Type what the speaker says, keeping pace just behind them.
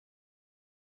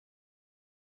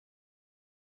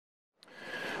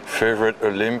favorite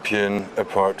Olympian,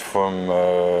 apart from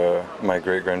my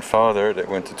great-grandfather that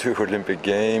went to 2 Olympic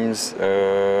Games,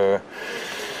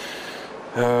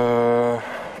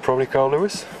 probably Carl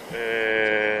Lewis.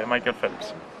 Michael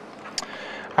Phelps.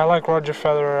 I like Roger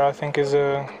Federer. I think he's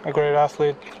a great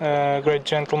athlete, a great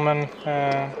gentleman,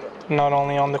 not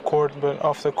only on the court but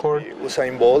off the court.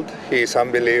 Usain Bolt, he's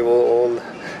unbelievable.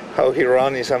 How he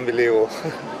runs is unbelievable.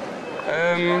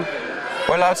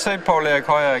 Well, I'd say po.st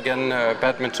again, a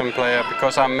badminton player,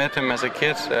 because I met him as a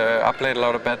kid. I played a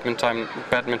lot of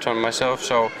badminton myself,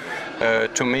 so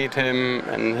to meet him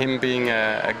and him being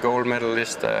a gold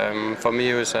medalist, for me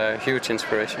it was a huge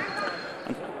inspiration.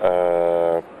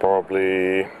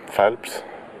 Probably Phelps,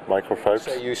 Michael Phelps.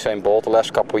 Usain Bolt, the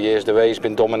last couple of years, the way he's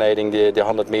been dominating the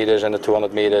 100 meters and the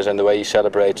 200 meters and the way he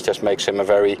celebrates just makes him a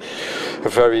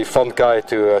very fun guy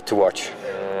to watch.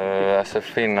 As a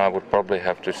Finn, I would probably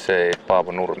have to say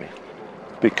Paavo Nurmi.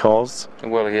 Because?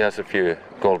 Well, he has a few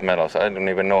gold medals. I don't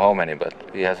even know how many, but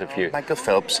he has a few. Michael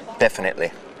Phelps,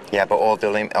 definitely. Yeah, but all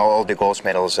the gold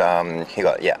medals he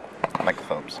got, yeah, Michael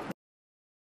Phelps.